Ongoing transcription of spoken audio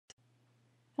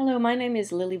Hello, my name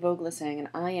is Lily Vogelsang and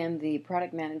I am the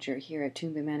product manager here at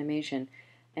Toon Boom Animation.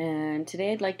 And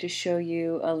today I'd like to show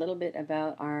you a little bit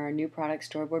about our new product,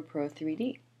 Storyboard Pro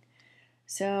 3D.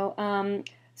 So,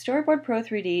 Storyboard Pro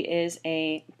 3D is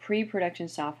a pre-production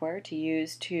software to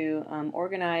use to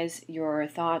organize your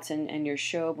thoughts and your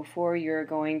show before you're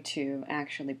going to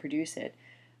actually produce it.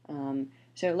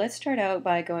 So let's start out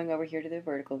by going over here to the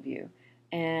vertical view.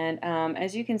 And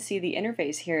as you can see, the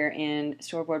interface here in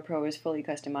Storyboard Pro is fully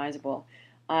customizable.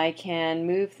 I can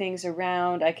move things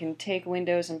around, I can take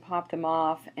windows and pop them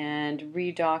off and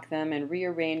redock them and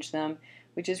rearrange them,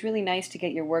 which is really nice to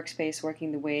get your workspace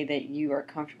working the way that you are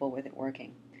comfortable with it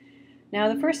working. Now,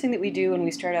 the first thing that we do when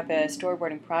we start up a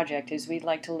storyboarding project is we'd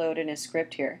like to load in a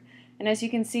script here. And as you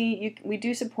can see, we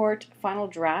do support Final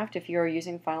Draft if you're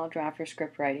using Final Draft for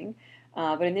script writing.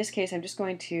 But in this case, I'm just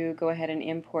going to go ahead and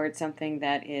import something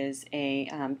that is a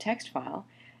text file.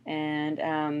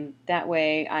 And that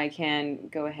way I can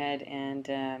go ahead and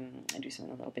do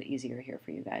something a little bit easier here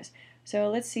for you guys. So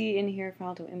let's see in here,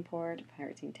 file to import,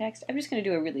 pirating text. I'm just going to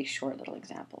do a really short little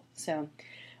example. So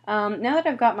now that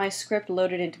I've got my script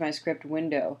loaded into my script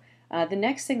window, the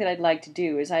next thing that I'd like to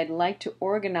do is I'd like to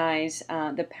organize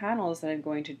the panels that I'm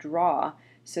going to draw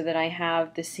so that I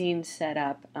have the scene set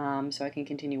up so I can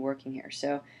continue working here.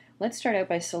 So let's start out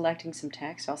by selecting some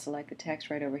text. I'll select the text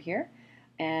right over here.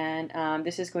 And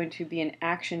this is going to be an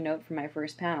action note for my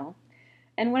first panel.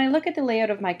 And when I look at the layout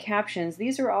of my captions,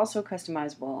 these are also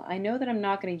customizable. I know that I'm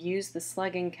not going to use the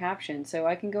slug-in caption, so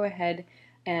I can go ahead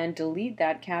and delete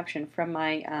that caption from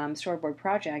my storyboard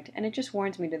project, and it just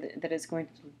warns me that it's going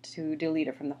to delete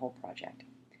it from the whole project.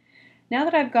 Now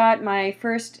that I've got my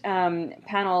first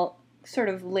panel sort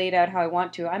of laid out how I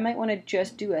want to, I might want to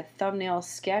just do a thumbnail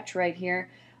sketch right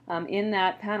here in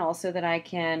that panel so that I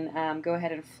can go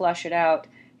ahead and flush it out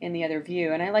in the other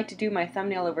view. And I like to do my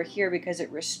thumbnail over here because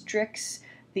it restricts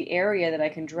the area that I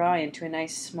can draw into a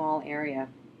nice small area.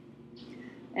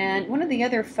 And one of the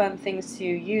other fun things to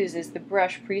use is the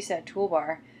brush preset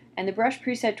toolbar. And the brush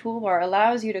preset toolbar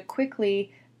allows you to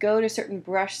quickly go to certain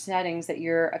brush settings that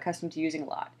you're accustomed to using a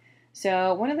lot.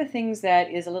 So one of the things that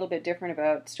is a little bit different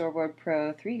about Storyboard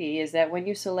Pro 3D is that when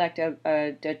you select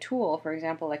a tool, for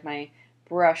example like my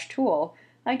brush tool,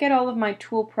 I get all of my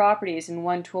tool properties in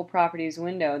one tool properties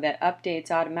window that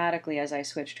updates automatically as I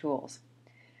switch tools.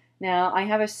 Now I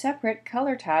have a separate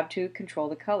color tab to control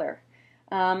the color.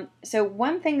 So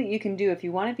one thing that you can do if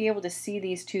you want to be able to see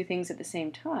these two things at the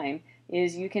same time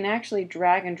is you can actually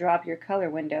drag and drop your color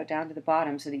window down to the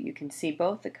bottom so that you can see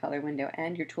both the color window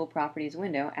and your tool properties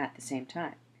window at the same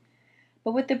time.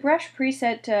 But what the brush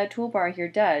preset toolbar here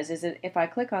does is that if I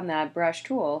click on that brush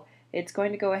tool, it's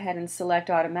going to go ahead and select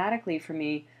automatically for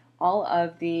me all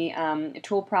of the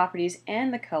tool properties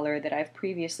and the color that I've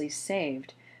previously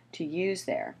saved to use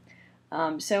there.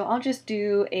 So I'll just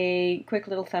do a quick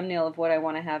little thumbnail of what I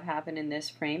want to have happen in this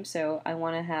frame. So I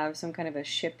want to have some kind of a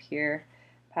ship here,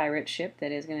 pirate ship,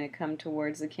 that is going to come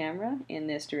towards the camera in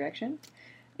this direction.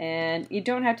 And you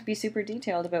don't have to be super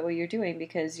detailed about what you're doing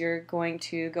because you're going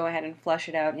to go ahead and flush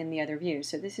it out in the other view.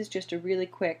 So this is just a really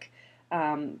quick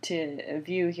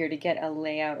view here to get a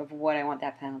layout of what I want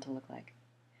that panel to look like.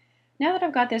 Now that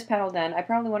I've got this panel done, I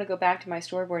probably want to go back to my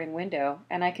storyboarding window,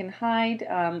 and I can hide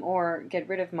or get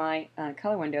rid of my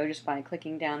color window just by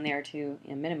clicking down there to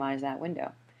minimize that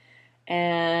window.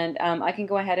 And I can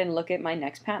go ahead and look at my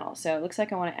next panel. So it looks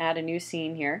like I want to add a new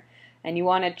scene here, and you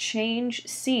want to change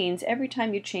scenes every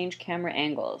time you change camera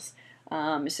angles.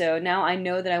 So now I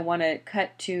know that I want to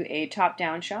cut to a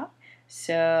top-down shot,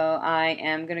 so I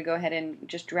am going to go ahead and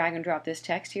just drag and drop this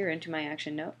text here into my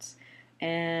action notes.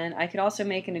 And I could also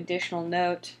make an additional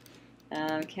note,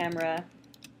 camera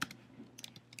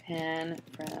pan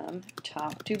from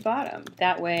top to bottom.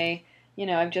 That way, you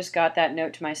know, I've just got that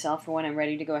note to myself for when I'm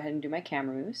ready to go ahead and do my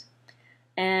camera moves.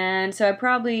 And so I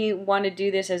probably want to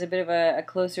do this as a bit of a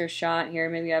closer shot here.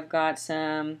 Maybe I've got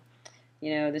some,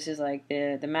 you know, this is like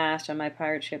the mast on my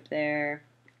pirate ship there.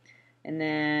 And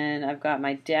then I've got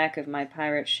my deck of my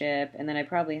pirate ship. And then I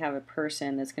probably have a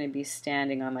person that's going to be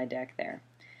standing on my deck there.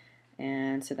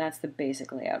 And so that's the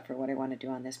basic layout for what I want to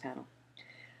do on this panel.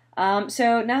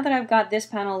 So now that I've got this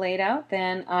panel laid out,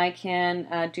 then I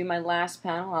can do my last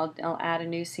panel. I'll add a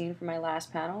new scene for my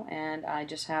last panel, and I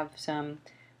just have some,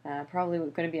 probably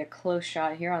going to be a close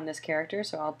shot here on this character,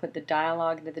 so I'll put the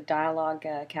dialogue into the dialogue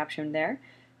caption there,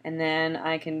 and then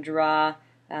I can draw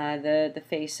the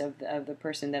face of the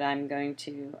person that I'm going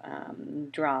to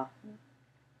draw.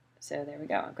 So there we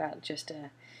go. I've got just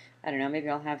I don't know, maybe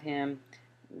I'll have him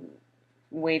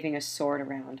waving a sword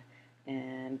around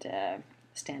and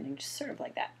standing just sort of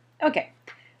like that. Okay,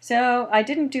 So I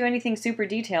didn't do anything super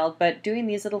detailed, but doing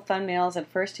these little thumbnails at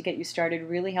first to get you started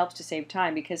really helps to save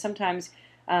time, because sometimes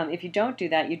if you don't do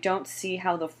that, you don't see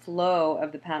how the flow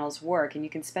of the panels work, and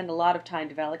you can spend a lot of time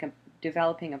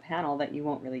developing a panel that you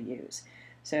won't really use.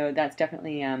 So that's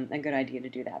definitely a good idea to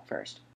do that first.